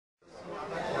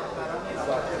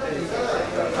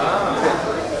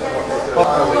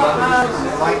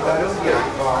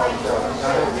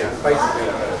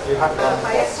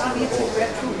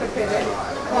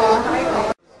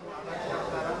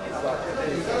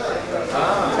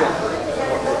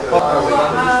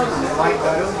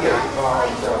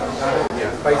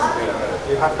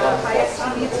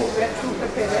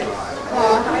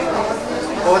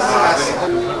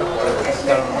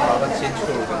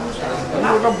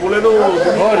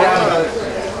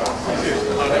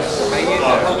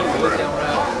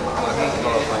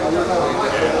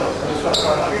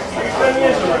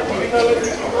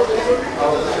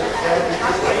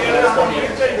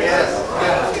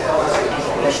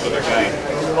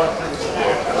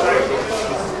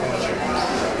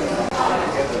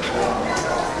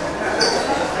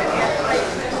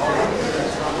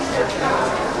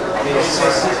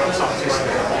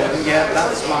Yeah,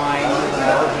 that's mine.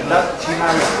 She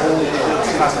married all the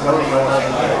past money.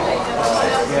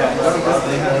 Yeah,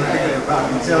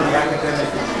 until the academic.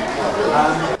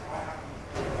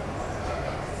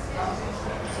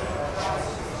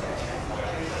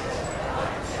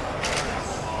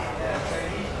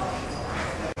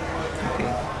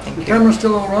 The camera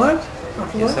still all right?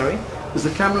 Yeah, sorry? Is the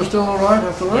camera still all right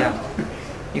after that?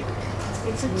 Yeah.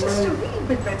 It's just a wee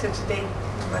bit better today.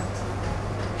 But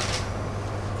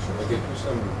Should I get you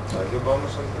some tiger balm or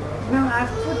something? no, I've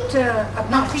put a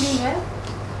Not patch. feeling well?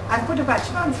 I've put a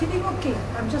patch. No, I'm feeling okay.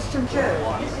 I'm just still here.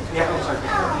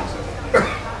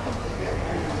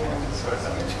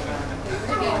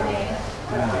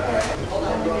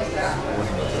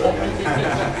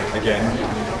 Again.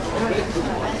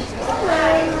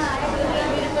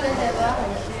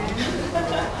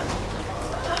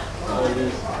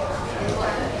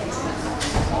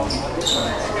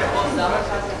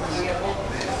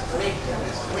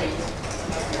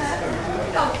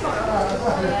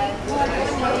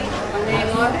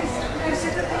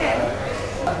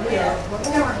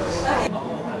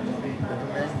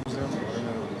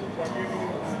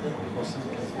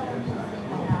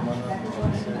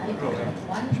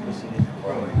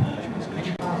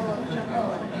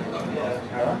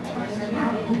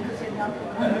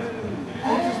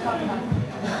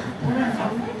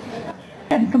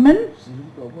 Gentlemen,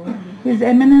 His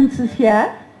Eminence is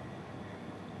here,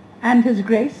 and His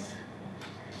Grace,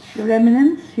 Your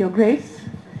Eminence, Your Grace.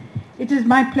 It is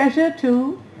my pleasure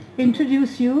to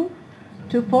introduce you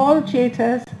to Paul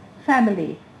Chater's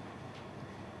family,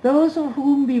 those of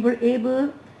whom we were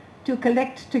able to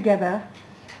collect together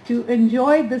to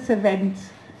enjoy this event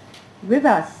with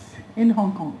us in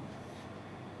Hong Kong.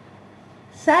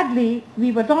 Sadly,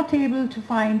 we were not able to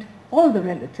find all the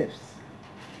relatives,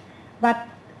 but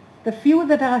the few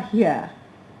that are here,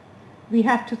 we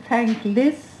have to thank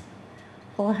Liz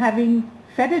for having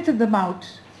ferreted them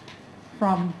out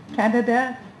from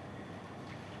Canada,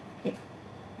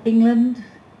 England,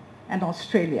 and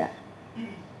Australia.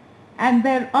 And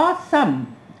there are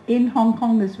some in Hong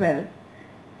Kong as well,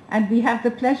 and we have the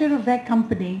pleasure of their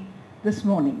company this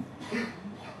morning.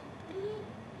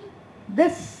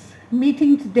 This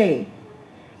meeting today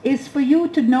is for you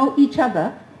to know each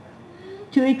other,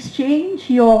 to exchange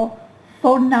your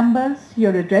phone numbers,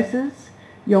 your addresses,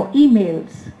 your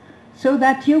emails, so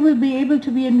that you will be able to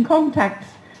be in contact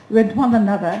with one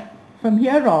another from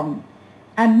here on,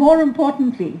 and more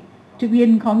importantly, to be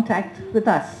in contact with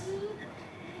us.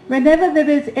 Whenever there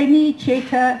is any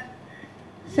Chater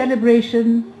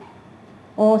celebration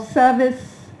or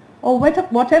service or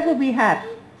whatever we have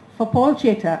for Paul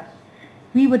Chater,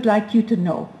 we would like you to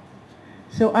know.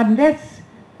 So unless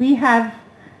we have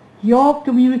how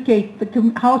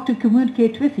to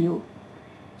communicate with you,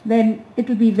 then it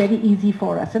will be very easy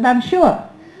for us. And I'm sure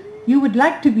you would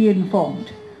like to be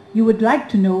informed. You would like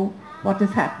to know what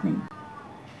is happening.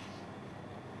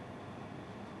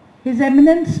 His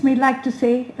Eminence may like to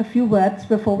say a few words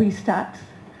before we start,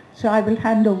 so I will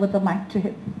hand over the mic to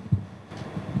him.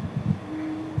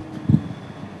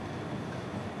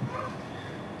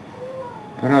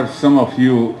 Perhaps some of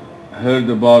you heard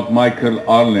about Michael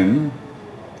Arlen,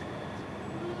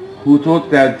 who thought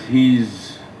that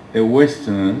he's a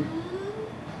Westerner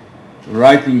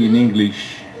writing in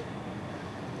English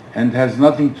and has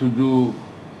nothing to do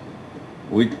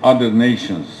with other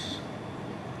nations.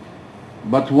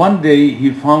 But one day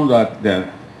he found out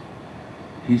that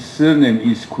his surname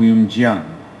is Kuyumjian,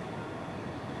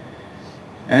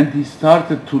 and he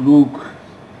started to look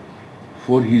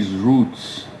for his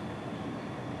roots,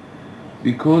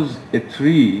 because a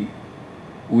tree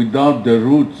without the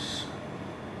roots,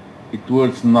 it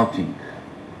was nothing.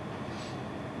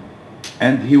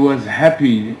 And he was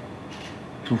happy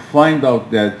to find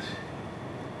out that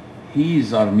he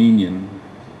is Armenian.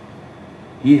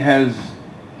 He has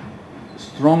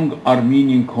strong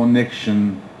Armenian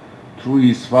connection through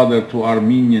his father to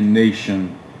Armenian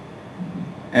nation,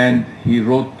 and he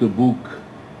wrote the book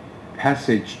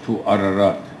Passage to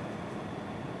Ararat.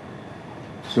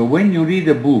 So when you read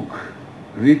a book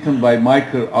written by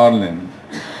Michael Arlen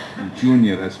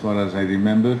Jr., as far as I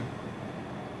remember,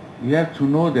 you have to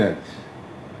know that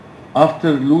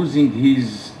after losing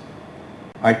his,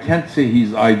 I can't say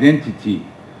his identity,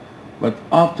 but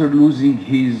after losing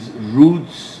his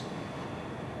roots,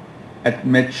 at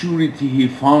maturity he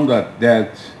found out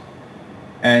that,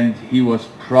 and he was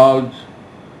proud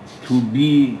to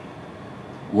be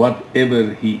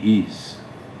whatever he is.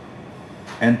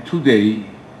 And today,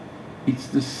 it's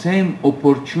the same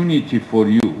opportunity for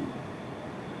you.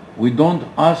 We don't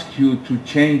ask you to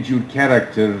change your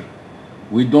character.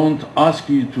 We don't ask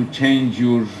you to change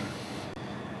your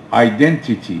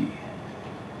identity.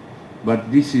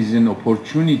 But this is an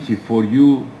opportunity for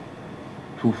you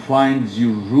to find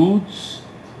your roots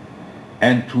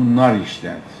and to nourish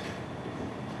that.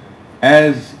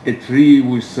 As a tree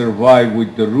will survive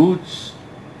with the roots,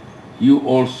 you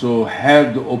also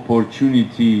have the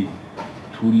opportunity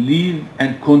to live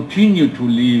and continue to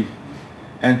live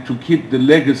and to keep the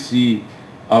legacy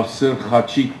of Sir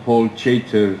Catchick Paul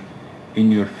Chater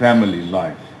in your family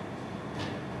life.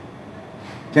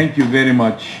 Thank you very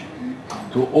much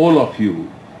to all of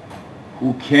you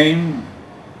who came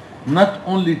not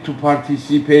only to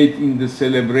participate in the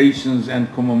celebrations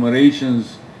and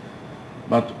commemorations,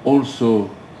 but also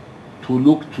to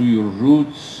look to your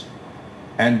roots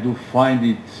and to find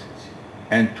it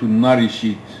and to nourish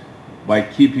it by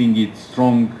keeping it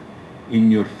strong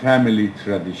in your family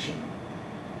tradition.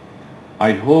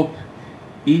 I hope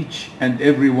each and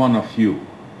every one of you,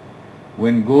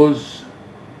 when goes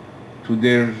to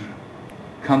their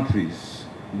countries,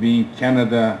 being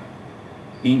Canada,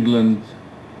 England,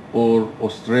 or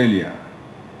Australia,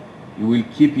 you will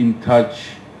keep in touch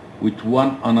with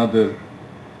one another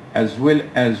as well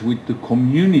as with the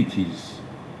communities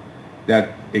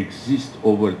that exist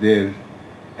over there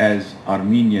as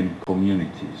Armenian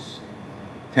communities.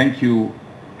 Thank you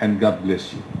and God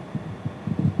bless you.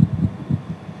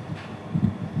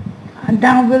 And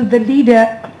now will the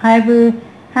leader, I will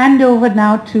hand over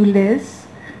now to Liz,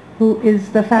 who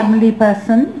is the family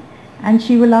person, and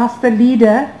she will ask the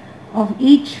leader of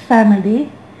each family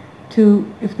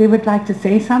to, if they would like to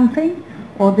say something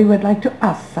or they would like to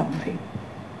ask something.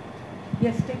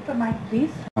 Yes, take the mic,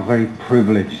 please. How very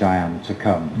privileged I am to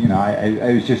come. You know,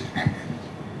 it was just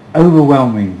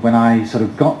overwhelming when I sort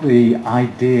of got the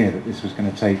idea that this was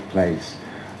going to take place,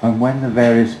 and when the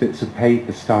various bits of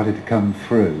paper started to come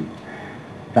through,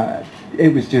 that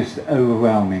it was just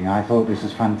overwhelming. I thought this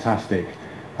was fantastic.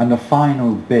 And the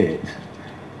final bit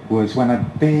was when a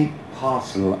big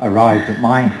parcel arrived at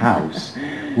my house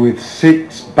with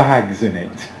 6 bags in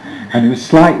it, and it was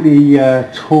slightly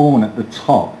torn at the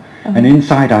top, and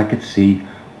inside I could see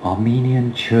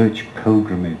Armenian Church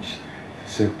pilgrimage,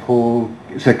 Sir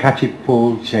Catchick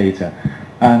Paul Chater,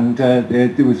 and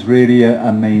it was really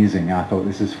amazing. I thought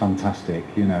this is fantastic,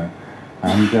 you know,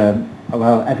 and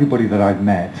well, everybody that I've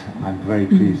met, I'm very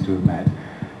pleased to have met.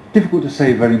 Difficult to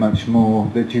say very much more,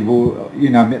 that you've all, you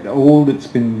know, all that's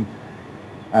been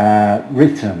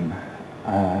written,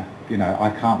 you know, I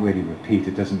can't really repeat.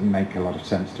 It doesn't make a lot of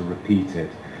sense to repeat it.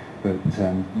 But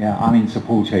yeah, I mean, Sir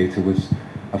Paul Chater was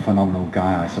a phenomenal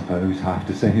guy, I suppose. I have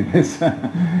to say this,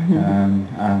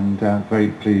 and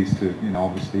very pleased to, you know,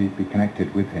 obviously be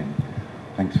connected with him.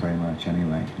 Thanks very much,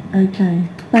 anyway. Okay,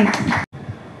 thanks.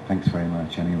 Thanks very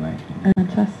much, anyway.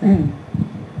 Fantastic.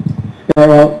 Yeah,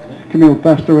 well, Camille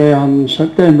passed away on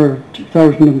September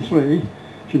 2003.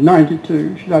 She's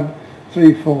 92. She's had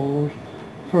 3 falls.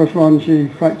 First one she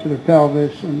fractured her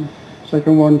pelvis, and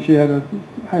second one she had a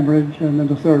hemorrhage, and then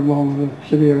the third one was a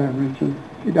severe hemorrhage, and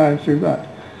she died through that.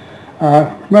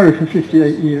 Married for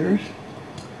 58 years.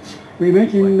 We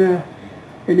met in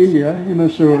India, in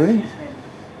Missouri,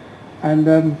 and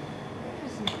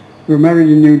we were married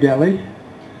in New Delhi,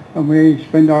 and we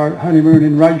spent our honeymoon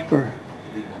in Rajpur.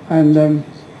 And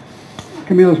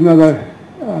Camille's mother,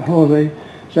 Jose,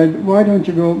 said, why don't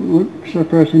you go look Sir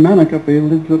Percy Manick up, he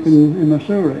lives up in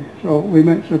Missouri. So we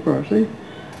met Sir Percy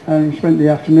and spent the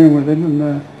afternoon with him,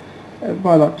 and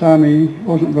by that time he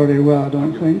wasn't very well, I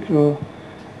don't think, so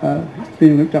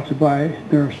being looked after by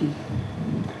nurses.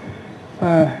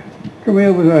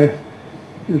 Camille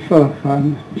was full of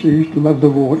fun. She used to love the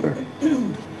water.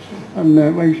 And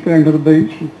when we was going to the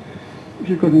beach,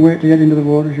 she couldn't wait to get into the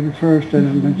water. She'd be first in,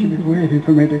 and then she'd be waiting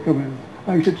for me to come in.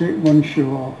 I used to take one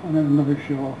shoe off and then another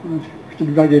shoe off, and I used to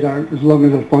drag it out as long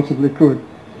as I possibly could.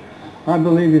 I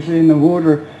believe, you see, in the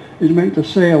water is meant to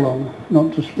sail on,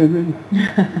 not to swim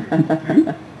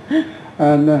in.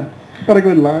 And got a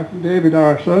good life. David,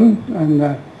 our son, and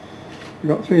we've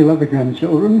got 3 lovely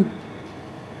grandchildren.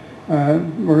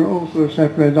 We're also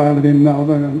separated. I live in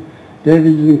Melbourne, and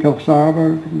David is in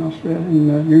Kolkata in Australia,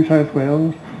 in New South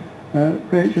Wales.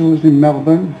 Rachel is in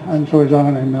Melbourne, and so is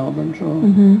Anna in Melbourne. So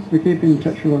we keep in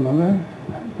touch with one another.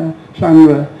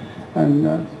 Sandra and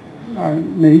our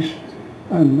niece,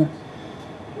 and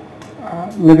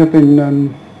live up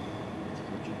in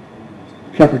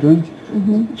Shepparton.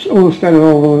 It's all scattered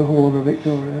all over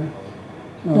Victoria.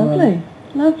 So, Lovely,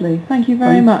 lovely. Thank you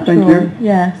very much, thank Roy. you.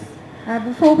 Yes.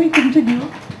 Before we continue,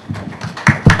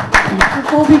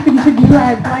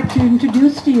 I'd like to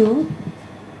introduce to you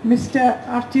Mr.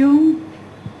 Artyom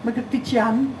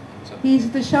Magaticyan.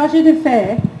 He's the Chargé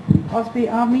d'Affaires of the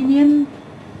Armenian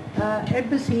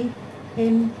embassy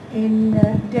in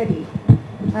Delhi.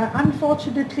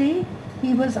 Unfortunately,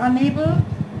 he was unable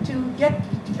to get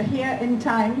here in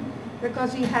time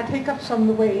because he had hiccups on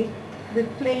the way with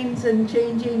planes and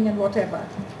changing and whatever.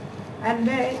 And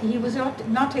he was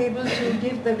not able to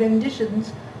give the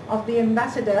renditions of the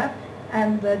ambassador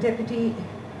and the deputy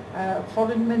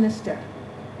foreign minister.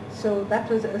 So that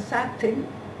was a sad thing,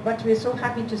 but we're so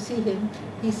happy to see him.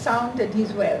 He's sound and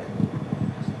he's well.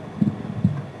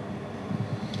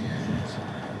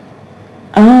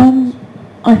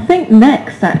 I think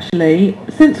next, actually,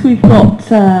 since we've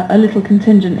got a little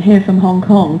contingent here from Hong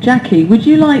Kong, Jackie, would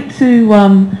you like to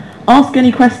ask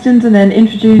any questions and then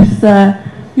introduce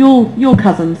your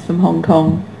cousins from Hong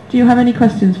Kong? Do you have any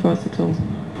questions for us at all?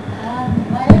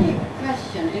 My only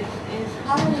question is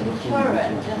how many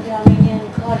children does the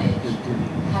Armenian College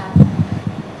have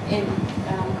in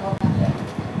Kolkata?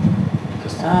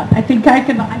 I think I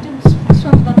can, this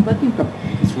one's not working properly.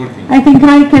 It's working. I think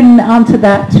I can answer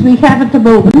that. We have at the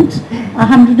moment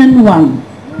 101.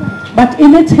 But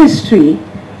in its history,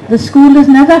 the school has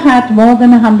never had more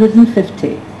than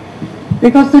 150.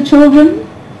 Because the children,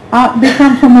 they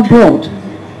come from abroad.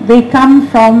 They come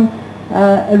from,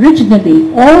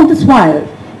 originally, all this while,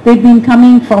 they've been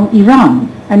coming from Iran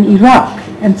and Iraq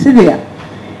and Syria.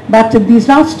 But in these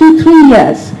last 2-3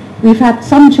 years, we've had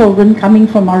some children coming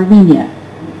from Armenia.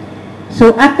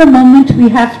 So at the moment we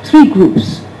have 3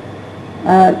 groups,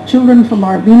 children from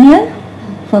Armenia,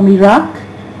 from Iraq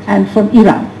and from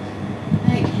Iran.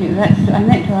 Thank you. I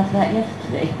meant to ask that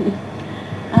yesterday.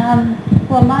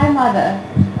 Well, my mother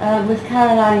was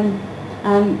Caroline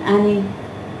Annie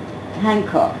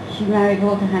Hancock. She married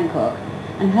Walter Hancock.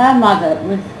 And her mother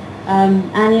was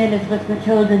Annie Elizabeth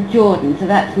Matilda Jordan, so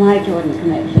that's my Jordan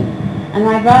connection. And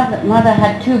my mother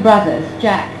had 2 brothers,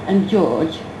 Jack and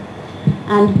George.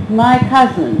 And my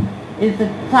cousin is the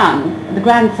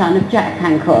grandson of Jack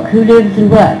Hancock, who lives and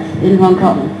works in Hong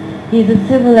Kong. He's a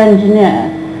civil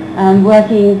engineer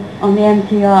working on the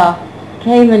MTR,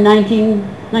 came in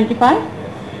 1995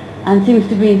 and seems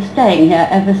to be staying here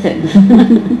ever since.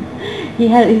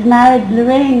 He's married.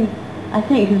 Lorraine, I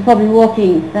think, is probably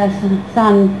walking their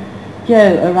son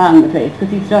Joe around the place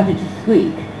because he started to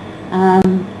squeak.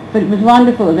 But it was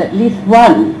wonderful that at least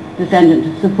one descendant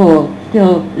of Sir Paul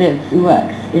still lives and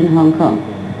works in Hong Kong.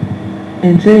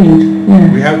 Indeed,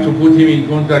 yes. We have to put him in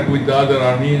contact with the other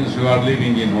Armenians who are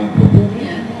living in Hong Kong.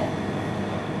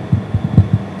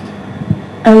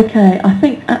 Okay, I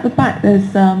think at the back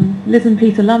there's Liz and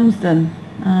Peter Lumsden.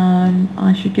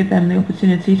 I should give them the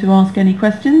opportunity to ask any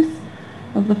questions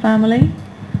of the family.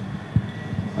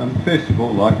 First of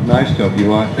all, like most of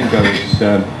you, I think I was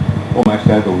almost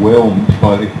overwhelmed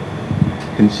by the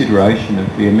consideration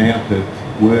of the amount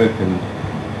of work and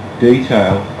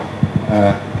detail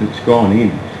that's gone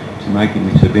in to making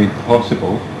this event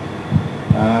possible,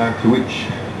 to which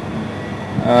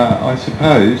I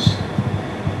suppose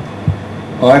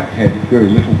I've had very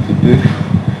little to do,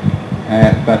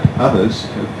 but others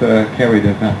have carried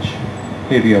a much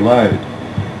heavier load.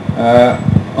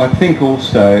 I think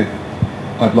also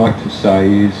I'd like to say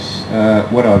is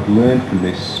what I've learned from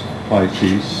this place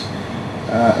is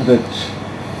that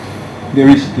there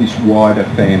is this wider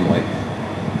family,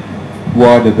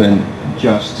 wider than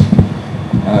just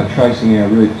tracing our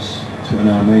roots to an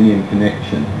Armenian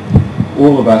connection.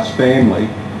 All of us family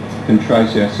can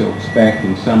trace ourselves back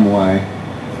in some way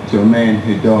to a man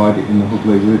who died in the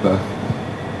Hooghly River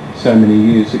so many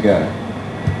years ago.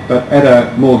 But at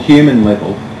a more human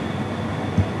level,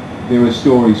 there are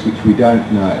stories which we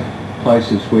don't know,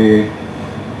 places where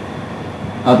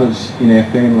others in our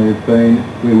family have been,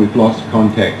 where we've lost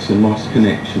contacts and lost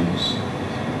connections.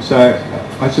 So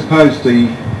I suppose the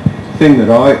thing that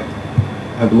I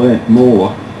have learnt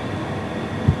more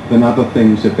than other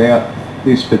things about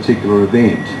this particular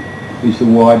event is the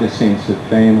wider sense of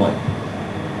family.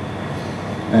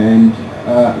 And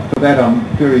for that I'm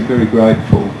very, very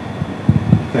grateful.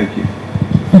 Thank you.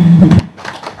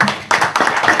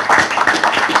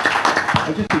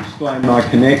 I'll just explain my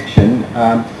connection.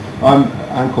 I'm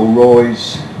Uncle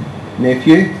Roy's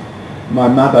nephew. My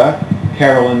mother,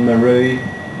 Carolyn Marie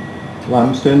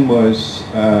Lumsden, was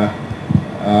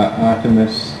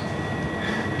Artemis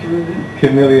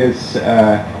Camillia's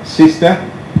sister.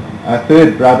 Our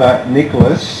third brother,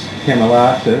 Nicholas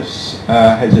Camelatis,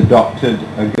 has adopted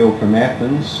a girl from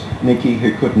Athens, Nikki,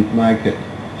 who couldn't make it.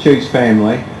 She's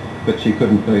family, but she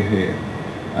couldn't be here.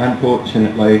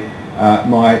 Unfortunately,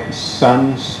 my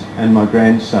sons and my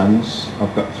grandsons,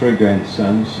 I've got 3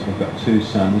 grandsons, I've got 2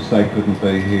 sons, they couldn't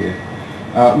be here.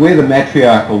 We're the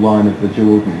matriarchal line of the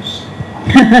Jordans.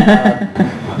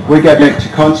 We go back to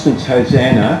Constance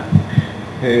Hosanna,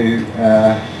 who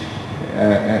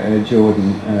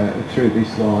Jordan through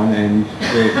this line, and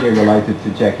we're related to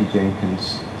Jackie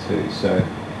Jenkins too. So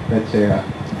that's our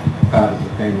part of the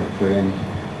family tree, and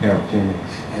Carol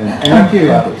Jennings and a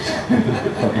few others.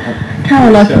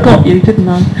 Carol, I forgot you, didn't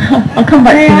I? I'll come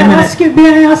back to you in a minute.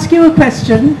 May I ask you a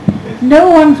question? No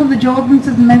one from the Jordans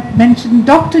has mentioned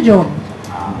Dr. Jordan,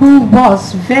 who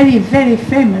was very, very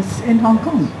famous in Hong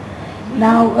Kong.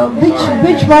 Now,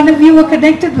 which one of you were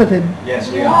connected with him?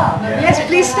 Yes, we are. Yes,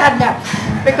 please stand up,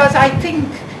 because I think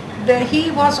that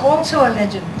he was also a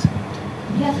legend.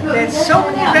 Yes, but There's we don't so know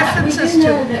many that. references We do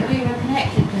to know that we were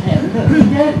connected to him, but we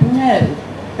don't know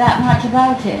that much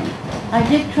about him. I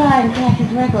did try and track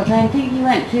his records. I think he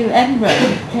went to Edinburgh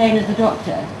to train as a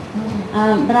doctor,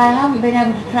 but I haven't been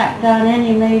able to track down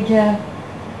any major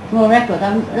more records.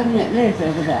 I'm looking at Liz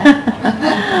over there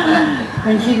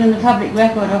when she's in the public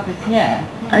record office here.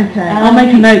 Okay, I'll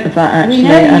make a note of that actually. We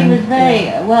know he was very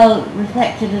well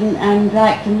respected and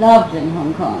liked and loved in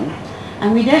Hong Kong.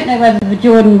 And we don't know whether the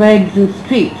Jordan roads and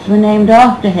streets were named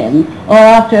after him or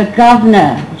after a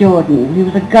Governor Jordan, who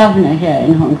was a governor here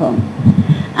in Hong Kong.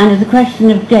 And it's a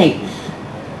question of dates.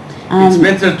 It's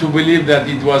better to believe that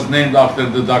it was named after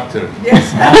the doctor.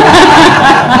 Yes.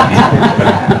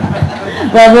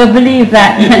 Well, we'll believe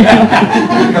that.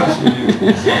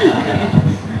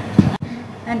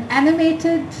 An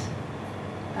animated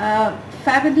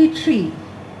family tree,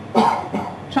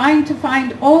 trying to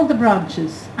find all the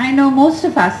branches. I know most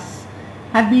of us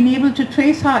have been able to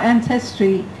trace our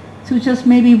ancestry through just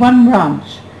maybe one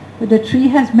branch, but the tree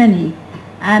has many,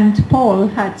 and Sir Paul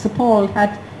had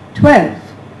 12.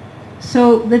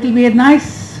 So it'll be a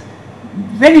nice,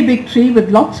 very big tree with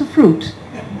lots of fruit.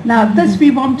 Now this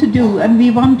we want to do, and we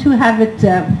want to have it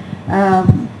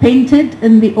painted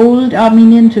in the old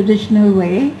Armenian traditional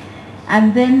way,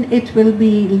 and then it will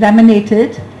be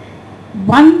laminated.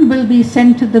 One will be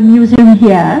sent to the museum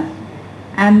here,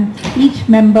 and each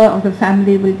member of the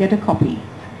family will get a copy.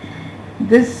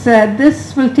 This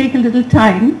will take a little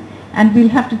time, and we'll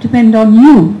have to depend on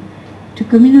you to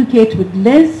communicate with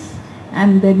Liz,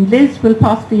 and then Liz will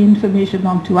pass the information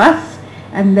on to us,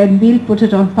 and then we'll put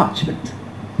it on parchment.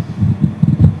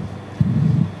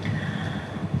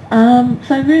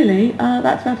 So really,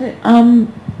 that's about it.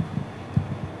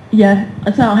 Yeah,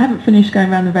 so I haven't finished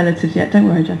going around the relatives yet. Don't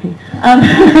worry, Jackie.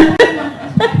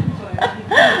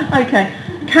 Okay,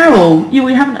 Carol,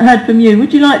 we haven't heard from you.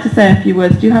 Would you like to say a few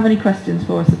words? Do you have any questions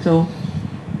for us at all?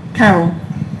 Carol.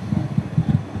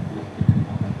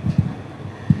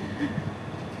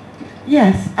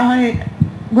 Yes,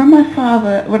 when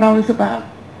I was about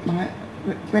my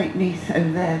great niece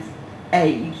over there's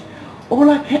age, all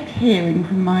I kept hearing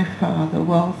from my father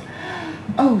was,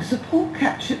 oh, Sir Paul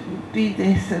Catchick would be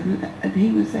this, and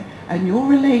he was there, and you're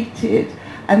related,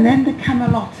 and then the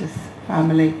Camelatis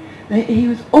family. He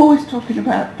was always talking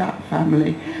about that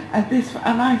family, and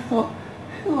I thought,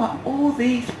 who are all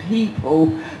these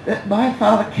people that my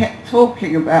father kept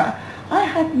talking about? I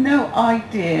had no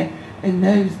idea in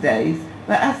those days,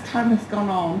 but as time has gone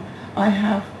on, I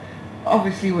have,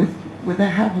 obviously with the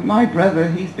help of my brother,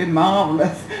 he's been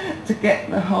marvellous to get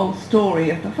the whole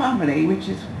story of the family, which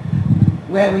is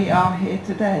where we are here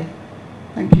today.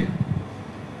 Thank you.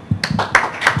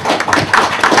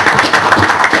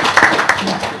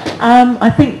 I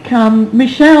think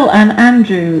Michelle and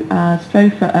Andrew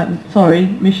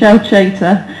Michelle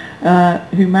Chater,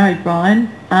 who married Brian,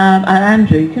 and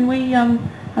Andrew, can we have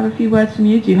a few words from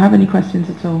you? Do you have any questions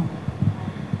at all?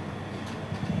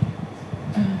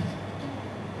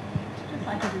 Just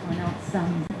like everyone else,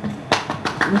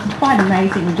 it was quite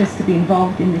amazing just to be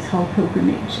involved in this whole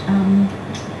pilgrimage.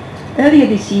 Earlier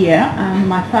this year,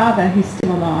 my father, who's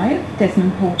still alive,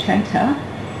 Desmond Paul Chater,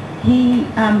 he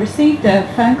received a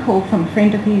phone call from a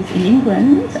friend of his in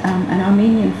England, an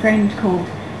Armenian friend called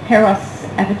Heros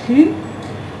Avatu,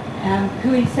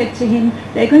 who he said to him,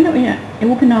 they're going to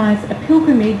organise a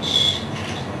pilgrimage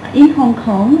in Hong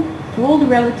Kong for all the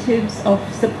relatives of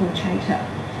Sir Paul Chater,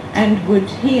 and would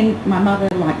he and my mother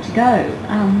like to go?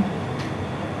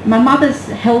 My mother's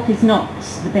health is not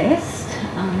the best.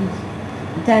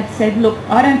 Dad said, look,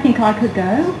 I don't think I could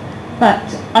go, but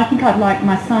I think I'd like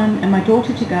my son and my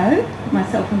daughter to go,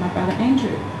 myself and my brother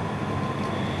Andrew.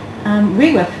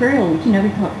 We were thrilled, we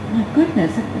thought, my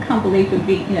goodness, I can't believe we'd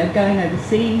be, going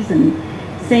overseas and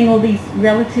seeing all these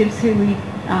relatives who we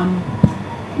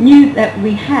knew that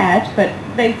we had, but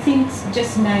they seemed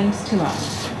just names to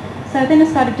us. So then I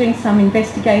started doing some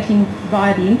investigating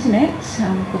via the internet,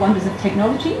 the wonders of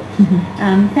technology,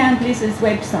 found Liz's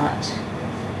website.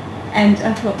 And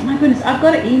I thought, my goodness, I've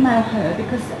got to email her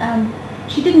because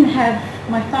she didn't have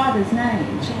my father's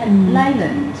name. She had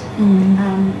Leyland.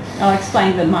 I'll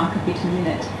explain the mark a bit in a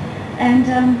minute. And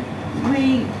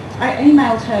I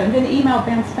emailed her, and then the email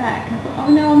bounced back. I thought,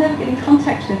 oh no, I'll never get in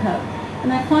contact with her.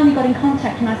 And I finally got in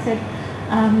contact, and I said,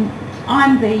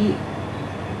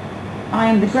 I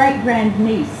am the great-grand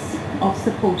niece of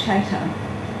Sir Paul Chater.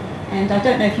 And I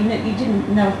don't know if you didn't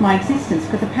know of my existence,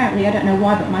 because apparently, I don't know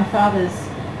why, but my father's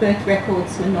birth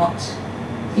records were not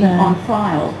on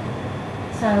file.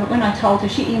 So when I told her,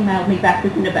 she emailed me back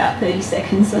within about 30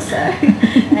 seconds or so.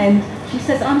 And she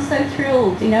says, I'm so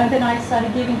thrilled, Then I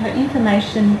started giving her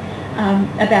information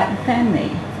about the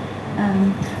family.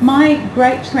 My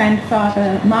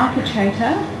great-grandfather, Mark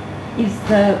Chater, is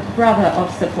the brother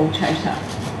of Sir Paul Chater.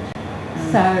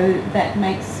 So that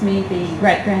makes me the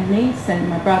great-grand-niece, and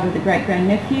my brother the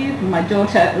great-grand-nephew, and my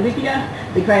daughter Olivia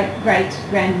the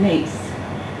great-great-grand-niece.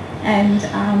 And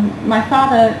my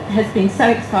father has been so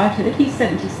excited. He's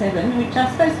 77, which I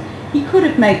suppose he could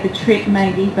have made the trip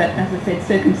maybe, but as I said,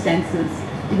 circumstances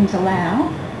didn't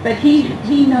allow. But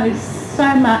he knows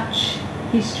so much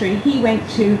history. He went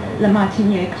to La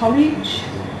Martiniere College,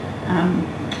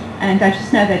 and I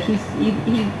just know that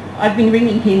I've been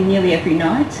ringing him nearly every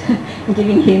night and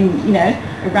giving him,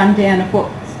 a rundown of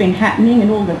what's been happening and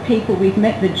all the people we've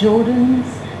met, the Jordans,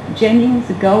 Jennings,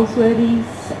 the Goldsworthys,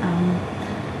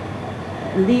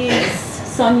 Liz,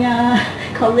 Sonia,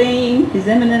 Colleen, His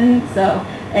Eminence,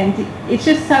 and it's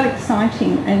just so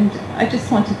exciting, and I just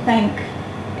want to thank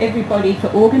everybody for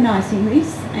organising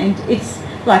this, and it's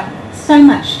like so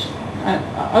much,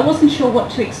 I wasn't sure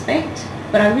what to expect,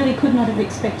 but I really could not have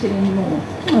expected any more.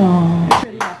 Oh. It's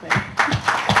really lovely.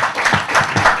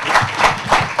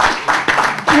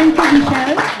 Thank you,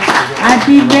 Michelle. I'd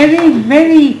be very,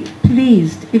 very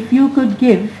pleased if you could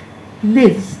give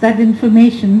Liz that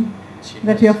information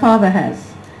that your father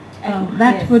has.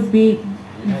 That would be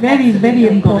very, very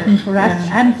important for us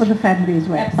and for the family as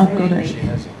well. I've got it.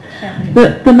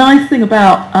 The nice thing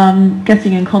about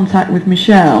getting in contact with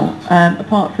Michelle,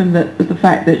 apart from the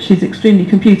fact that she's extremely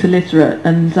computer literate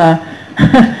and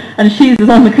and she's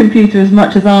on the computer as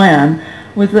much as I am,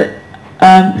 was that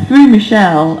through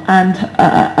Michelle and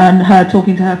her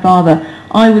talking to her father,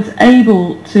 I was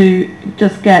able to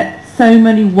just get so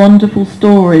many wonderful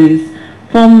stories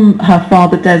from her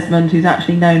father Desmond, who's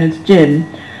actually known as Jim,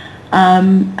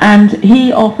 and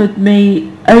he offered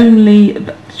me only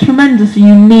tremendous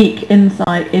unique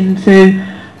insight into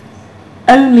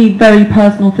only very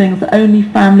personal things that only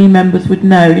family members would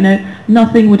know.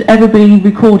 Nothing would ever be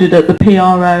recorded at the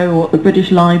PRO or at the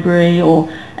British Library or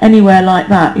anywhere like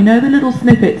that. The little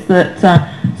snippets that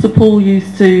Sir Paul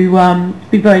used to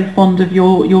be very fond of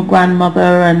your grandmother,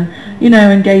 and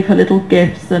and gave her little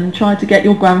gifts, and tried to get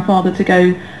your grandfather to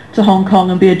go to Hong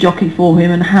Kong and be a jockey for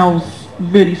him, and how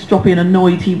really stroppy and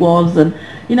annoyed he was, and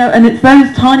and it's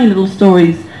those tiny little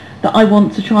stories that I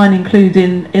want to try and include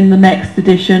in the next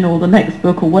edition or the next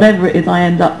book or whatever it is I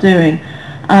end up doing.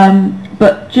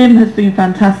 But Jim has been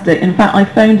fantastic. In fact, I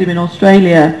phoned him in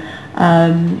Australia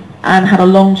and had a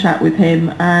long chat with him,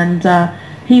 and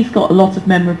he's got a lot of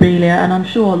memorabilia, and I'm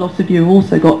sure a lot of you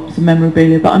also got some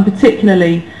memorabilia, but I'm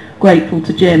particularly grateful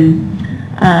to Jim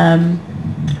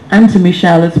and to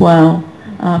Michelle as well,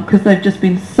 because they've just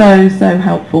been so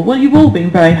helpful. Well, you've all been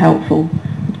very helpful.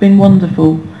 It's been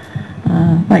wonderful.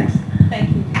 Thanks. Thank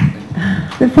you.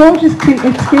 Before it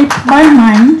escapes my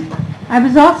mind, I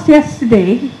was asked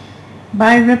yesterday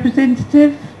by a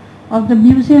representative of the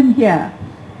museum here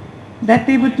that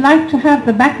they would like to have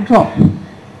the backdrop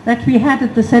that we had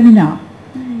at the seminar.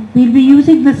 We'll be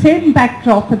using the same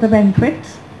backdrop at the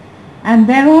banquet, and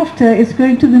thereafter is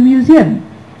going to the museum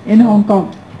in Hong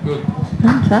Kong. Good.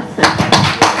 Fantastic.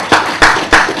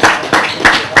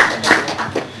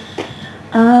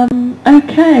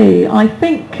 Okay, I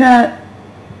think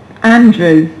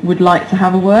Andrew would like to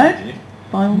have a word.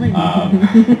 By all means. Won't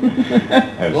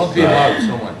be hard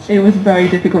so much. It was very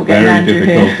difficult getting Very Andrew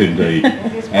difficult here. indeed.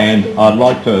 And I'd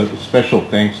like to, special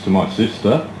thanks to my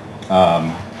sister,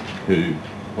 who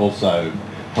also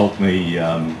helped me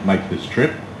make this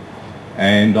trip.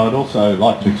 And I'd also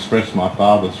like to express my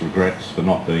father's regrets for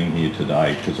not being here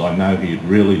today, because I know he'd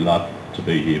really love to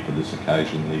be here for this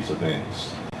occasion, these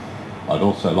events. I'd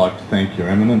also like to thank your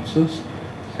eminences,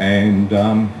 and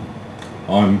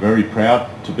I'm very proud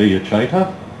to be a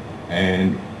Chater,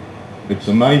 and it's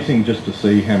amazing just to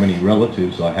see how many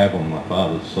relatives I have on my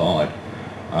father's side.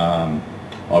 I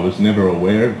was never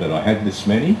aware that I had this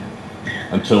many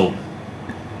until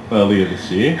earlier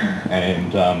this year,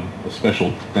 and a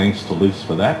special thanks to Liz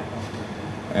for that.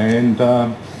 And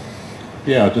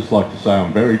yeah, I'd just like to say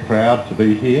I'm very proud to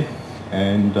be here,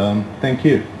 and thank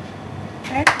you.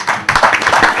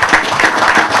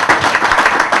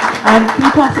 Can you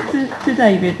pass it to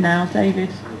David now, David?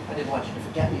 I didn't want you to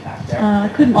forget me back there. I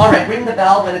couldn't. All right, ring the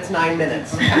bell when it's 9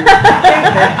 minutes.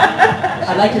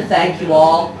 I'd like to thank you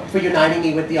all for uniting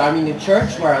me with the Armenian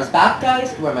Church, where I was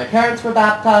baptized, where my parents were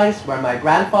baptized, where my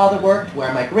grandfather worked,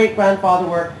 where my great-grandfather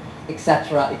worked,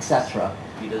 etc., etc.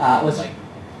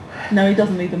 No, he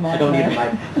doesn't need the mic. I don't need the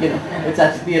mic. You know, it's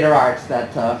at Theatre Arts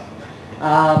that...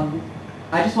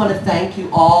 I just want to thank you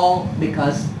all,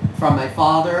 because from my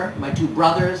father, my two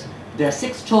brothers, there are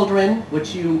 6 children,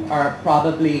 which you are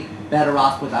probably better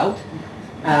off without.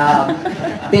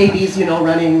 Babies, you know,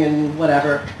 running and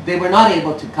whatever. They were not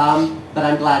able to come, but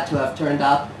I'm glad to have turned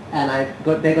up, and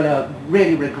they're going to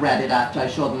really regret it after I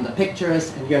show them the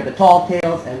pictures and hear the tall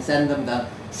tales and send them the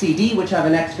CD, which I have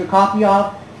an extra copy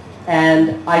of.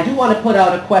 And I do want to put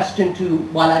out a question to,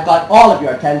 while I've got all of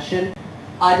your attention,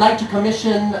 I'd like to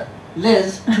commission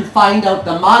Liz to find out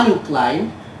the Manuk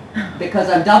line, because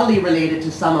I'm doubly related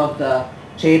to some of the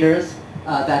Chaters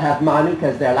that have Manuk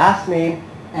as their last name,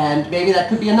 and maybe that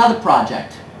could be another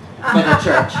project for the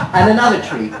church, and another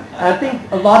tree. And I think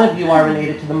a lot of you are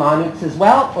related to the Manuks as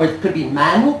well, or it could be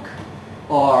Manuk,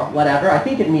 or whatever. I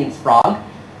think it means frog.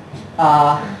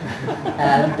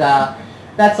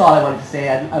 That's all I wanted to say.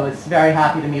 I was very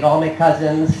happy to meet all my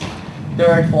cousins,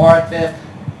 3rd, 4th, 5th,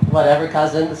 whatever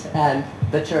cousins, and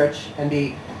the church, and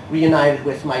be reunited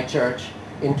with my church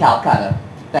in Calcutta.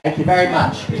 Thank you very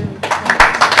much.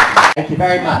 Thank you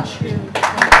very much.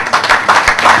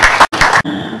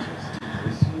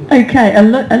 Okay,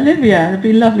 Olivia, it'd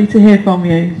be lovely to hear from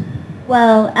you.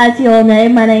 Well, as you all know,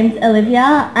 my name's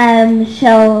Olivia. I'm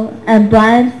Michelle and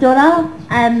Brian's daughter.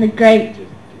 I'm the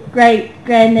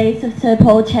great-grandniece of Sir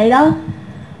Paul Chater.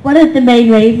 One of the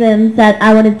main reasons that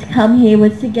I wanted to come here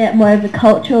was to get more of a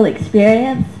cultural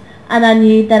experience, and I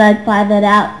knew that I'd find that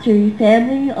out through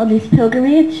family on this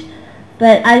pilgrimage.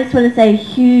 But I just want to say a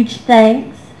huge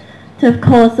thanks to, of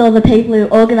course, all the people who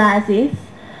organised this.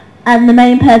 And the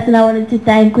main person I wanted to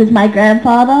thank was my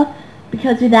grandfather,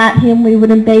 because without him we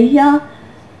wouldn't be here.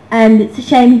 And it's a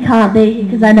shame he can't be here,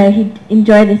 because I know he'd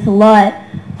enjoy this a lot.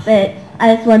 But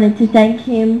I just wanted to thank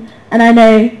him, and I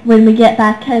know when we get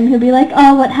back home he'll be like,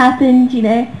 oh, what happened, you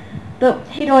know. But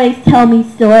he'd always tell me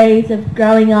stories of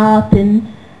growing up and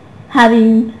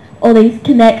having all these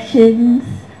connections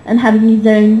and having his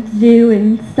own zoo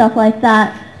and stuff like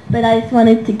that. But I just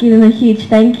wanted to give him a huge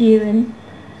thank you, and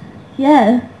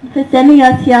yeah, for sending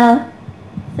us here.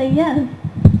 So yeah.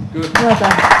 Good. Well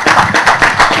done.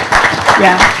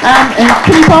 Yeah. And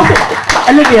can you pass it,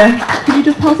 Olivia? Can you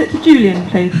just pass it to Julian,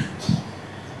 please?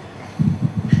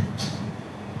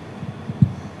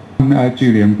 I'm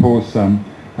Julian, Paul's son,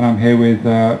 and I'm here with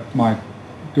my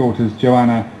daughters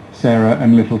Joanna, Sarah,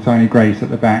 and little tiny Grace at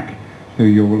the back, who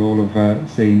you will all have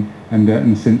seen,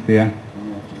 and Cynthia.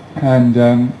 And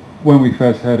when we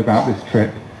first heard about this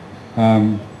trip,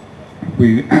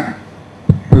 we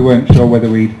weren't sure whether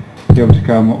we'd be able to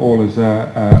come all as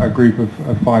a group of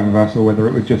 5 of us, or whether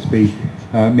it would just be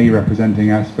me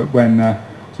representing us. But when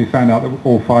we found out that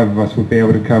all 5 of us would be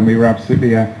able to come, we were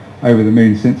absolutely over the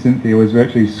moon. Since Cynthia was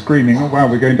virtually screaming, "Oh wow,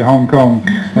 we're going to Hong Kong,"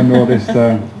 and all this.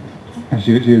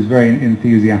 She was very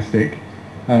enthusiastic,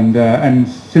 and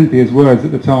Cynthia's words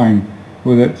at the time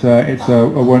were that it's a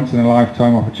once in a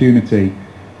lifetime opportunity.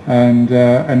 And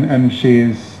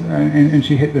she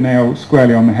hit the nail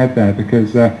squarely on the head there,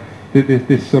 because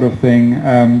this sort of thing,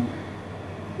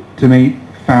 to meet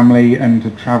family and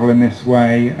to travel in this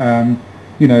way,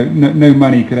 you know, no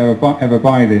money could ever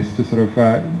buy this, to sort of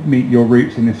meet your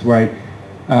roots in this way.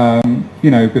 You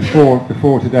know,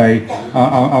 before today,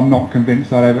 I'm not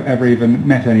convinced I'd ever even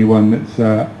met anyone that's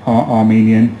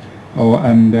Armenian,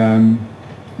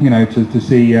 you know, to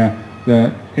see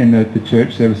in the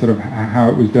church there was sort of how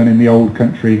it was done in the old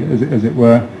country, as it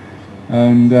were,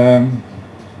 and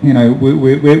you know,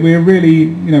 we're really,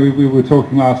 you know, we were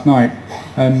talking last night,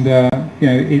 and you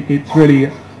know, it's really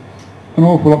an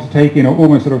awful lot to take in, or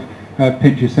almost sort of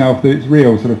pinch yourself that it's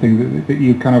real sort of thing, that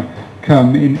you kind of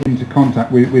come into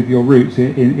contact with your roots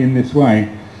in this way.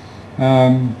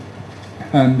 And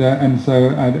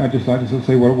so I'd just like to sort of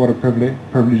say what a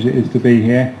privilege it is to be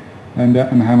here, and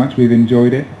how much we've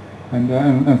enjoyed it,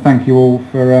 and thank you all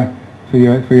for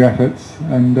your efforts,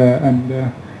 and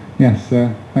yes,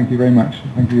 thank you very much.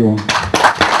 Thank you all.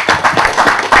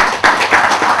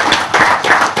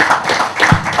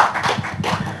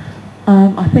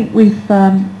 I think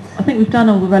we've done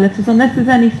all the relatives, unless there's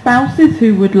any spouses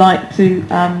who would like to.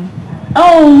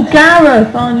 Oh,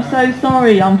 Gareth, I'm so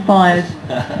sorry, I'm fired.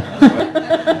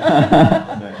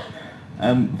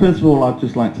 First of all, I'd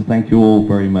just like to thank you all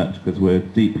very much, because we're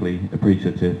deeply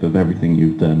appreciative of everything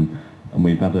you've done, and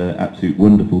we've had an absolute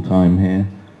wonderful time here.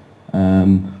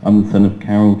 I'm the son of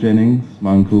Carol Jennings.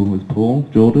 My uncle was Paul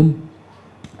Jordan.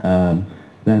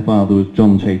 Their father was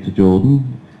John Chater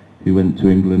Jordan, who went to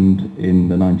England in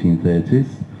the 1930s.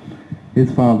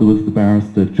 His father was the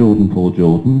barrister Jordan Paul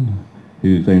Jordan,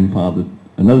 whose own father,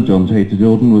 another John Chater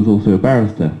Jordan, was also a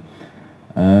barrister.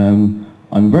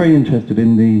 I'm very interested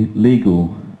in the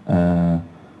legal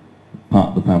part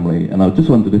of the family, and I just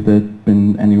wondered if there'd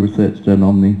been any research done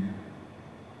on the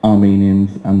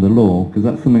Armenians and the law, because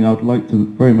that's something I'd like to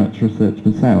very much research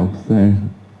myself, so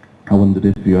I wondered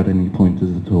if you had any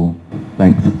pointers at all.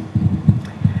 Thanks.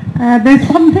 There's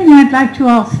one thing I'd like to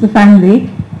ask the family.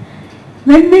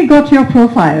 When we got your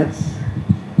profiles,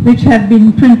 which have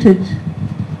been printed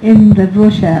in the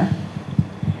brochure,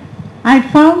 I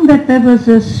found that there was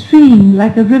a stream,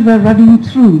 like a river running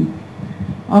through,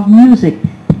 of music.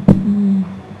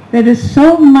 There is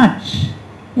so much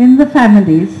in the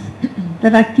families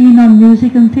that are keen on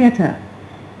music and theatre.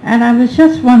 And I was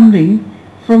just wondering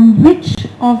from which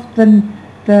of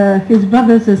his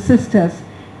brothers or sisters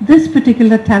this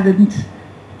particular talent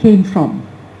came from.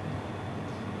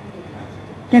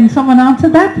 Can someone answer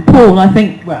that? Paul, I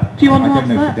think. Well, do you want to I answer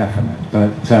don't know that? for definite,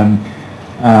 but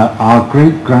our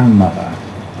great-grandmother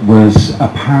was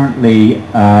apparently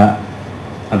a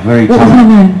very What was her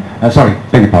name? sorry,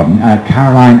 beg your pardon,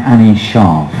 Caroline Annie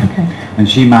Scharf. Okay. And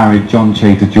she married John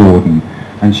Chater Jordan,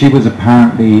 and she was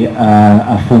apparently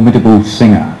a formidable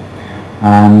singer.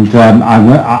 And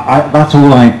that's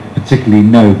all I particularly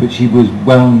know, but she was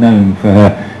well known for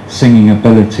her singing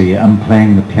ability and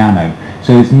playing the piano.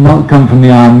 So it's not come from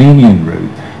the Armenian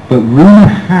route, but rumour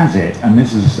has it, and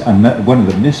this is one of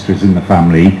the mysteries in the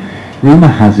family, rumour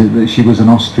has it that she was an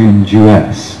Austrian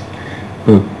Jewess.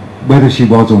 But whether she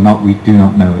was or not, we do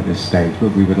not know at this stage,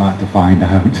 but we would like to find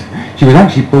out. She was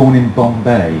actually born in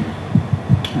Bombay,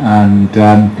 and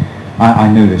I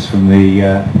know this from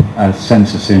the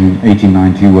census in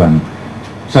 1891.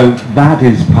 So that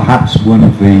is perhaps one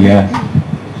of the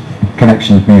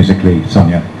connections musically,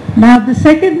 Sonia. Now the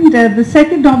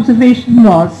second observation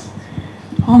was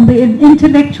on the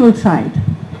intellectual side.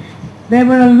 There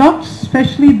were a lot,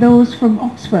 especially those from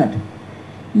Oxford.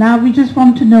 Now we just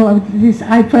want to know, at least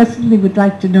I personally would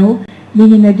like to know,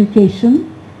 being in education,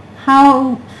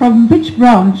 from which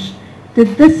branch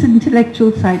did this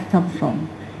intellectual side come from?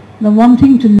 The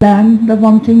wanting to learn, the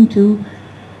wanting to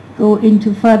go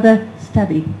into further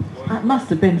study. That must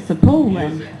have been Sir Paul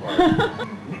then.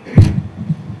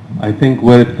 I think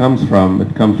where it comes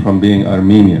from being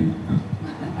Armenian.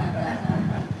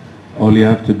 All you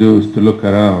have to do is to look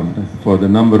around. For the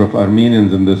number of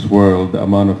Armenians in this world, the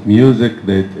amount of music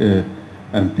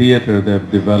and theater they've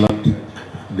developed,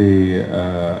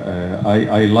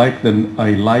 I liken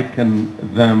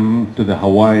them to the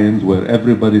Hawaiians, where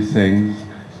everybody sings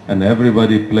and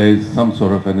everybody plays some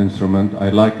sort of an instrument. I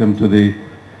like them to the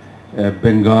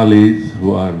Bengalis,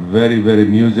 who are very, very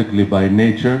musically by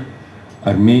nature.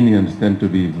 Armenians tend to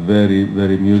be very,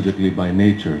 very musically by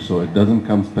nature, so it doesn't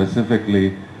come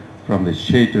specifically from the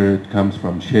Chater, it comes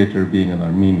from Chater being an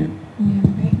Armenian.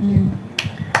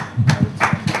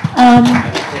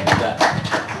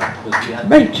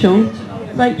 Rachel,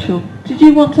 did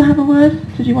you want to have a word?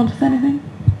 Did you want to say anything?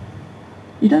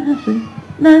 You don't have to.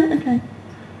 No? Okay.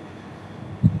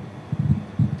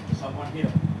 Someone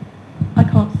here. I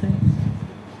can't see.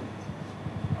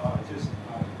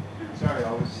 Sorry,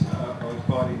 I was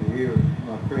fighting to hear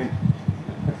my friend,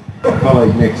 my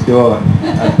colleague next door,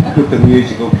 put the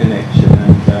musical connection,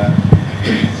 and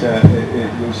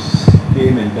it was, the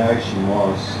emendation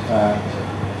was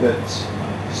that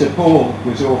Sir Paul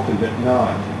was orphaned at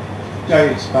night,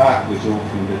 J. Spark was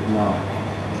orphaned at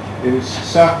night. There was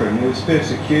suffering, there was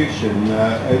persecution.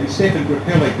 Stephen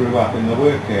Grappelli grew up in the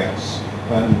workhouse,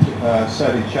 and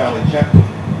so did Charlie Chaplin.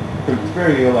 from a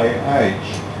very early age.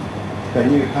 They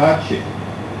knew hardship.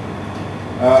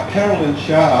 Carolyn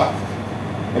Sharp,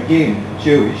 again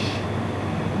Jewish,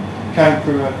 came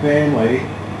from a family,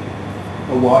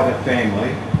 a wider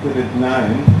family, that had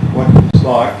known what it was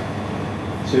like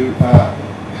to,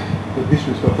 but this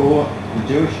was before the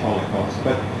Jewish Holocaust,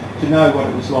 but to know what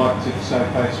it was like to, say,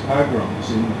 face pogroms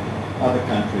in other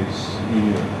countries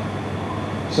in Europe.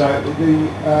 So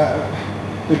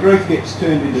the grief gets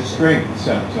turned into strength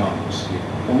sometimes,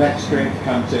 and that strength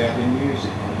comes out in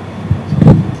music.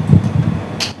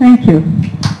 Thank you.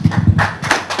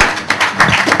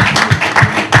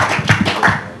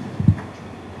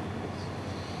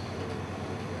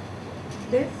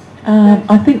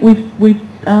 I think we've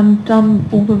done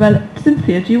all the relevant.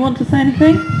 Cynthia, do you want to say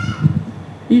anything?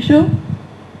 Are you sure?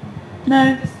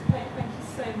 No. Thank you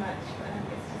so much.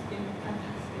 It's just been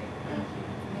fantastic. Thank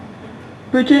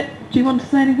you. Bridget, do you want to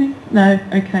say anything? No.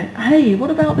 Okay. Hey,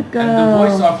 what about the girl? And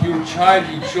the voice of your child,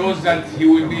 it shows that he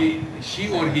will be she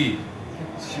or he.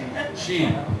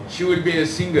 She will be a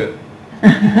singer.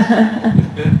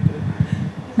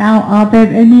 Now, are there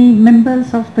any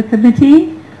members of the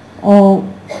committee or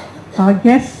our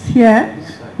guests here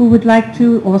who would like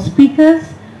to, or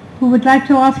speakers who would like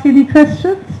to ask any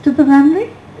questions to the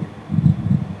family?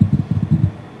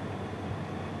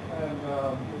 And,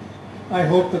 I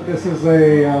hope that this is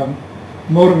a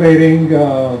motivating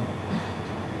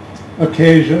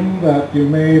occasion, that you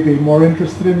may be more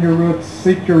interested in your roots,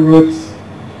 seek your roots.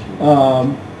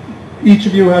 Each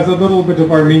of you has a little bit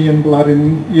of Armenian blood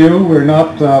in you. We're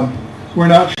not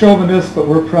chauvinists, but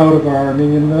we're proud of our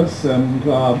Armenianness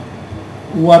and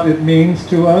what it means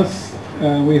to us.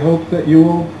 We hope that you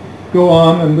will go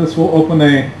on, and this will open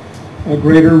a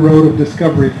greater road of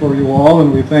discovery for you all,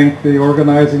 and we thank the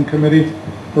organizing committee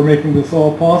for making this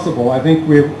all possible. I think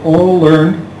we've all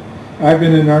learned. I've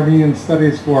been in Armenian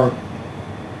studies for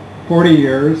 40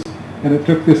 years, and it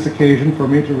took this occasion for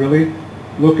me to really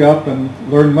look up and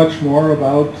learn much more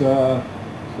about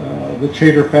the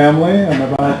Chater family and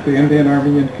about the Indian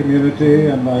Armenian community,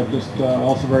 and I'm just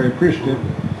also very appreciative.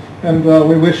 And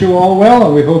we wish you all well,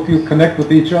 and we hope you connect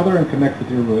with each other and connect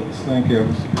with your roots. Thank you.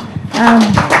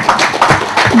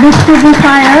 Mr.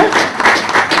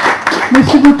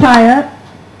 Butaya,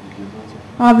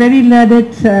 our very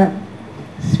learned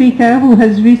speaker who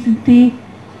has recently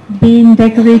been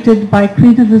decorated by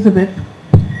Queen Elizabeth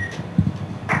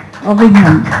of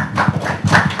England.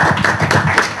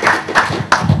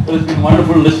 Well, it's been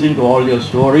wonderful listening to all your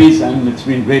stories, and it's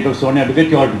been great of Sonia to get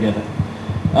you all together.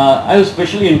 I was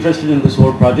especially interested in this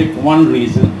whole project for one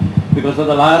reason, because for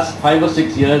the last 5 or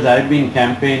 6 years I've been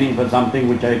campaigning for something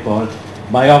which I call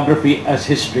biography as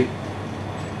history.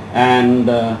 And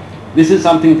this is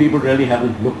something people really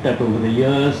haven't looked at over the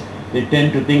years. They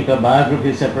tend to think of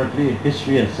biography separately,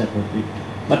 history as separately.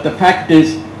 But the fact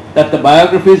is that the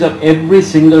biographies of every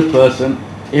single person,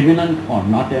 eminent or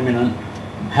not eminent,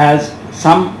 has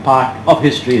some part of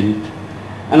history in it.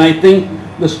 And I think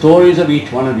the stories of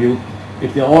each one of you,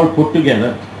 if they're all put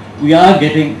together, we are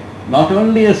getting not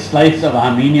only a slice of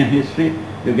Armenian history,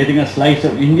 you're getting a slice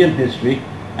of Indian history,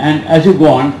 and as you go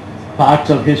on, parts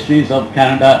of histories of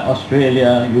Canada,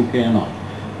 Australia, UK and all.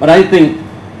 But I think,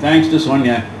 thanks to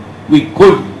Sonia, we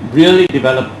could really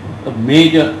develop a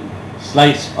major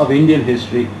slice of Indian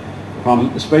history from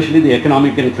especially the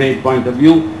economic and trade point of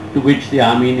view, to which the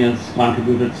Armenians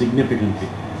contributed significantly.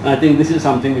 And I think this is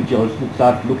something which you also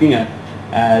start looking at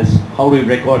as how we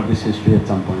record this history at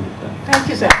some point in time. Thank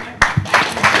you, sir.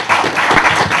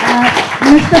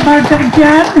 Mr.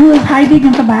 Bardakjan, who is hiding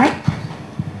in the back.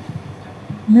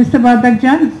 Mr.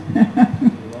 Bardakjan,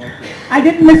 I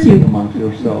didn't miss you. Amongst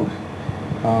yourself.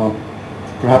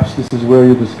 Perhaps this is where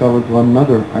you discovered one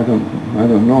another. I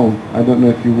don't know. I don't know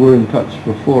if you were in touch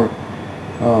before,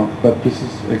 but this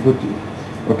is a good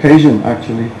occasion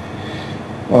actually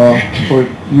for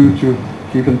you to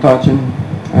keep in touch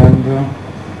and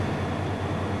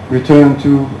return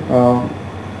to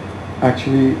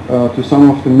actually to some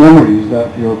of the memories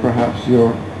that perhaps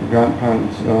your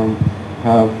grandparents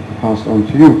have passed on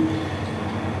to you.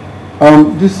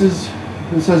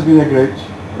 This has been a great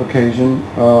occasion.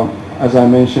 As I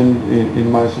mentioned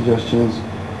in my suggestions,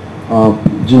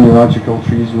 genealogical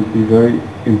trees would be very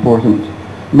important,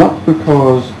 not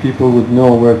because people would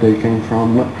know where they came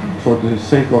from, not for the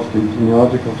sake of the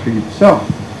genealogical tree itself,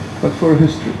 but for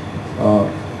history.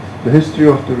 The history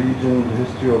of the region, the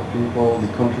history of people, the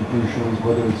contributions,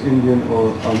 whether it's Indian or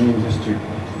Armenian history.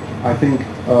 I think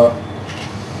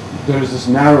there is this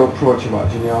narrow approach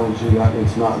about genealogy that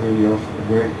it's not really of a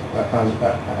great,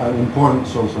 an important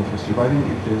source of history, but I think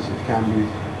it is, it can be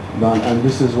done, and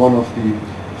this is one of the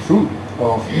fruit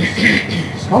of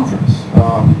this conference,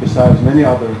 besides many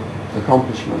other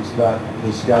accomplishments that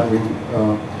this gathering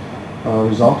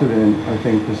resulted in. I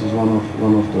think this is one of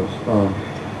those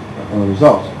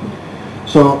results.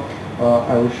 So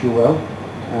I wish you well,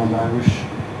 and I wish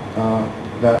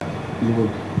that you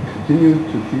would continue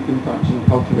to keep in touch and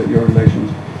cultivate your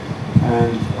relations,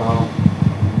 and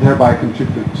thereby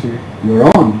contribute to your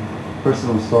own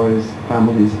personal stories,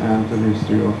 families, and to the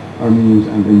history of Armenians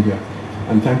and India.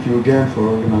 And thank you again for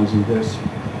organizing this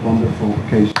wonderful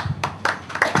occasion.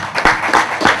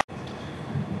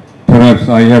 Perhaps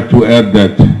I have to add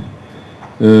that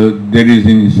there is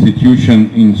an institution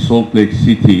in Salt Lake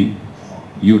City,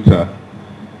 Utah.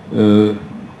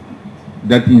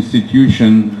 That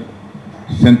institution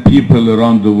sent people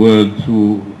around the world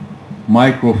to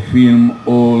microfilm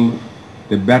all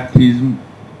the baptism,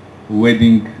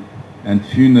 wedding, and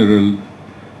funeral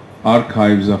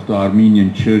archives of the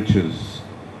Armenian churches,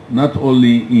 not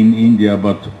only in India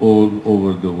but all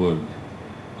over the world.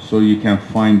 So you can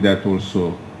find that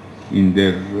also in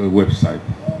their website.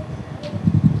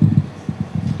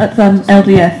 That's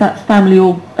LDS, that's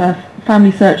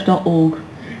familysearch.org, in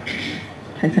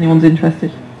case anyone's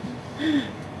interested.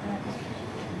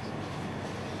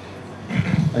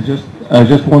 I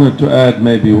just wanted to add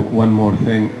maybe one more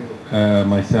thing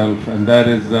myself, and that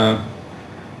is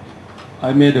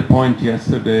I made a point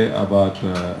yesterday about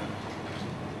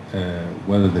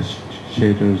whether the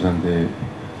Chaters and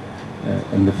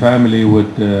the family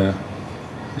would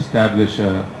establish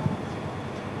a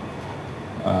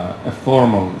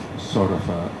formal sort of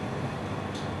a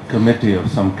committee of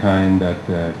some kind that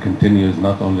continues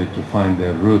not only to find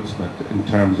their roots, but in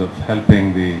terms of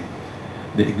helping the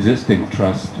existing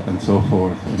trust and so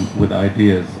forth, and with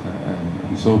ideas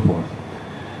and so forth.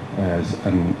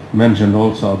 And mentioned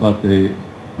also about the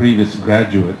previous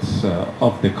graduates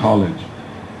of the college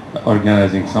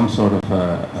organizing some sort of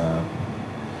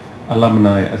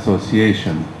alumni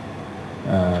association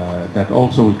that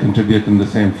also will contribute in the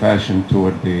same fashion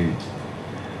toward the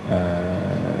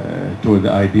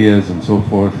ideas and so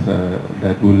forth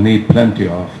that we'll need plenty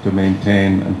of to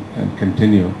maintain and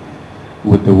continue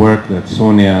with the work that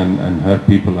Sonia and her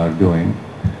people are doing.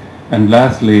 And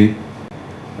lastly,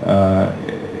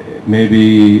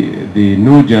 maybe the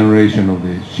new generation of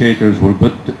the Chaters will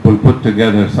put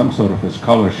together some sort of a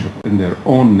scholarship in their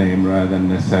own name rather than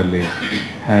necessarily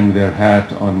hang their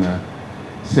hat on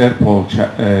Sir Paul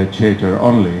Chater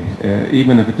only,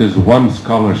 even if it is one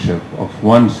scholarship of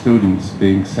one student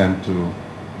being sent to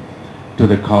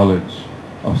the college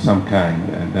of some kind,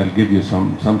 and that'll give you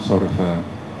some sort of a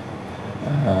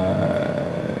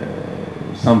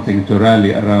something to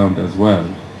rally around as well.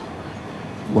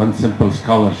 One simple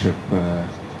scholarship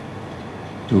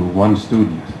to one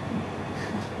student.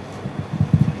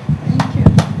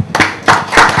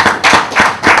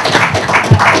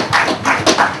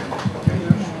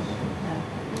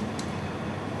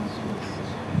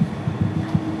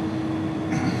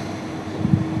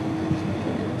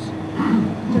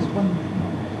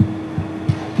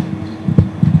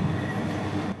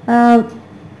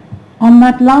 On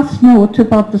that last note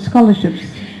about the scholarships,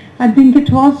 I think it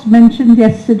was mentioned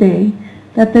yesterday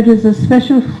that there is a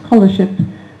special scholarship,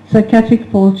 the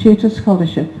Catchick Paul Chater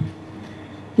Scholarship,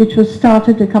 which was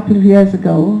started a couple of years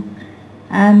ago,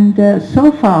 and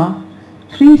so far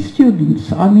 3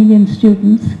 students, Armenian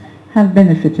students, have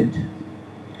benefited.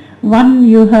 One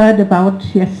you heard about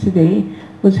yesterday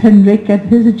was Henrik and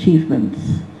his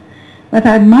achievements. But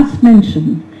I must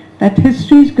mention that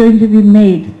history is going to be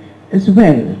made as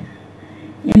well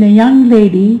in a young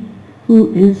lady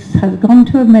who has gone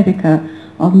to America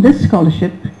on this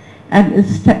scholarship and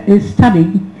is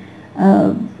studying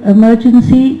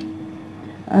emergency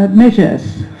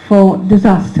measures for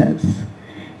disasters.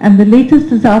 And the latest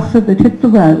disaster that hit the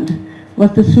world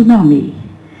was the tsunami.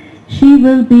 She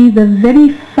will be the very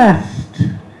first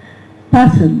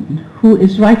person who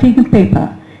is writing a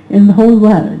paper in the whole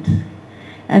world.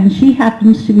 And she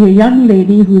happens to be a young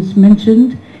lady who is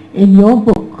mentioned in your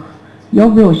book, your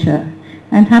brochure,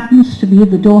 and happens to be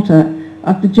the daughter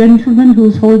of the gentleman who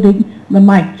is holding the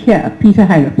mic here, Peter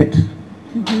Harrapet.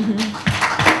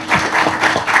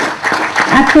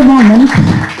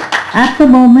 At the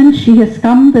moment, she has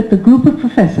come with a group of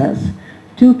professors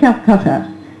to Kolkata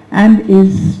and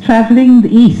is traveling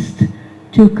the east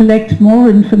to collect more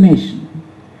information.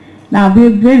 Now, we are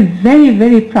very, very,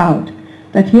 very proud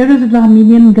that here is an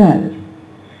Armenian girl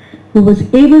who was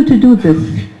able to do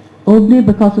this only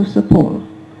because of Sir Paul.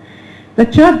 The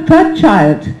third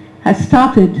child has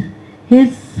started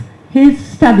his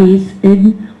studies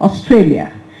in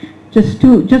Australia. Just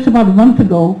about a month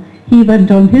ago, he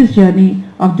went on his journey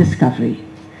of discovery.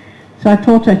 So I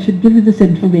thought I should give you this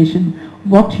information,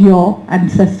 what your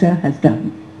ancestor has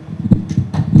done.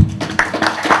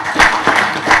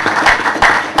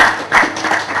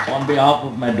 On behalf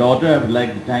of my daughter, I would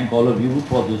like to thank all of you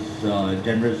for this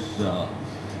generous,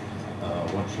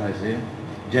 what shall I say,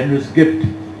 generous gift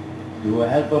to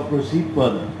help her proceed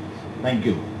further. Thank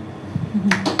you.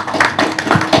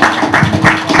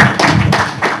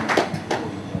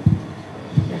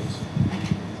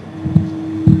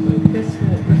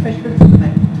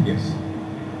 Yes.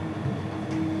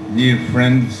 Dear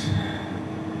friends,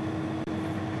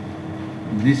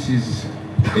 this is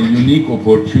a unique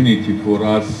opportunity for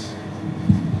us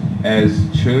as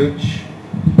church,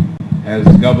 as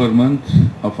government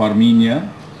of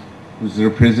Armenia, whose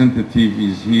representative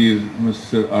is here,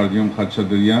 Mr. Artyom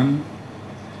Khachaturian,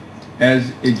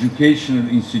 as educational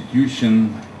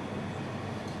institution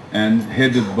and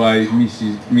headed by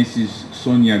Mrs.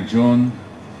 Sonia John,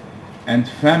 and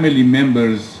family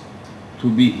members to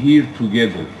be here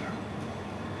together.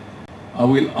 I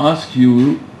will ask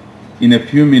you in a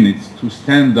few minutes to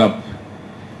stand up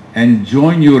and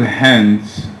join your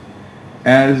hands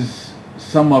as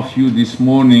some of you this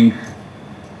morning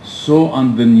saw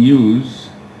on the news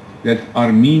that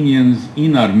Armenians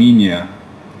in Armenia,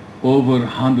 over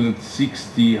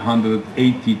 160,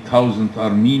 180,000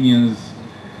 Armenians,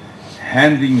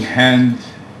 hand in hand,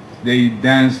 they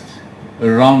danced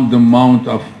around the Mount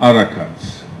of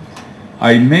Arakat.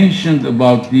 I mentioned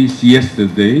about this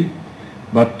yesterday,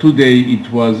 but today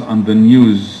it was on the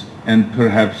news and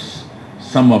perhaps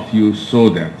some of you saw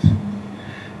that.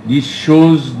 This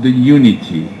shows the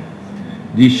unity,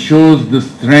 this shows the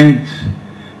strength,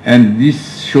 and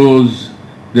this shows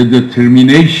the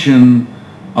determination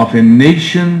of a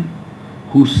nation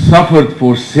who suffered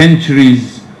for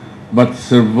centuries but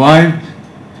survived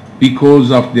because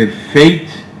of their faith.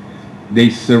 They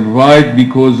survived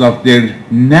because of their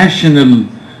national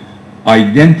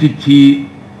identity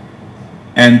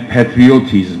and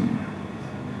patriotism.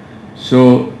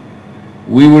 So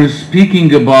we were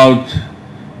speaking about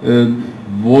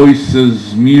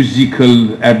voices,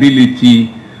 musical ability.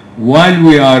 While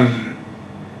we are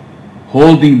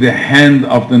holding the hand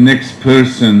of the next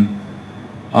person,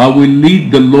 I will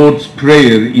lead the Lord's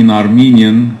Prayer in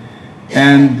Armenian,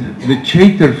 and the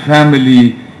Chater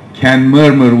family can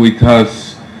murmur with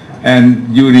us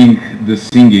and during the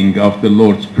singing of the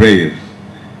Lord's Prayer.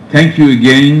 Thank you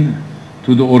again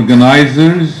to the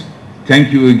organizers,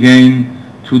 thank you again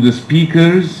to the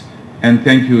speakers, and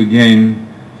thank you again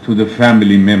to the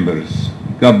family members.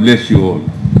 God bless you all.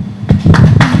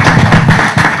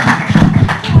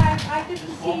 I didn't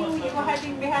see you, you were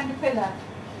hiding behind the pillar.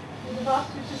 We have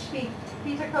asked you to speak.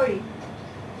 Peter Curry.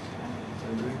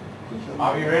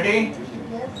 Are we ready?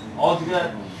 Yes. All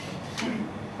together.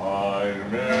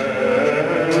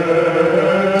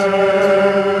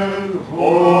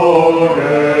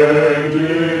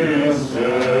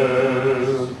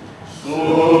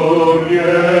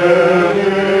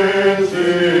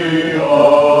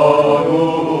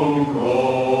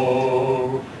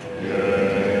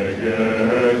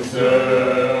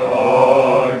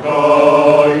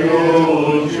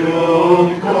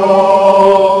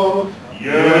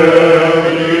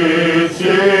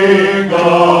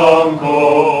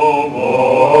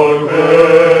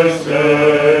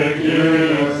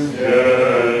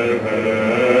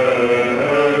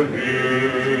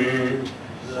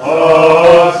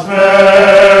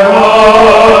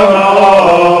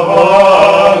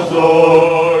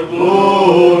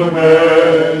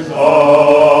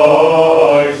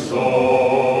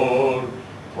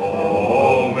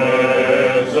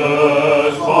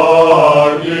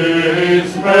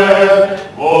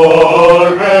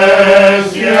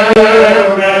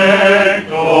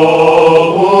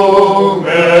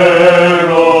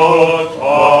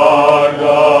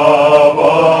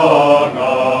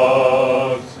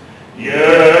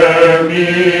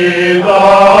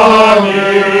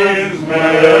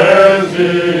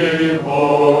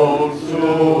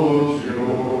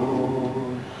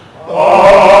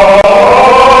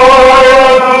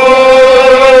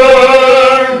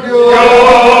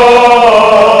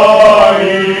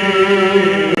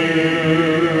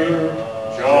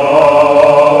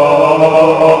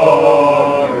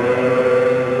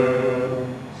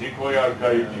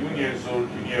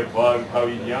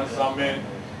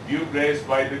 You, blessed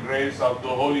by the grace of the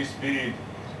Holy Spirit,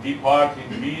 depart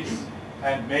in peace,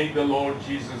 and may the Lord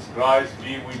Jesus Christ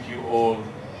be with you all.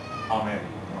 Amen.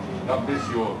 God bless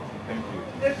you all. Thank you.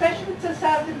 The refreshments are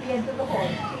served at the end of the hall,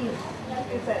 please,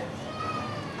 like you said.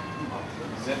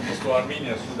 Send this to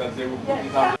Armenia so that they will put it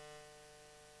Yes. up.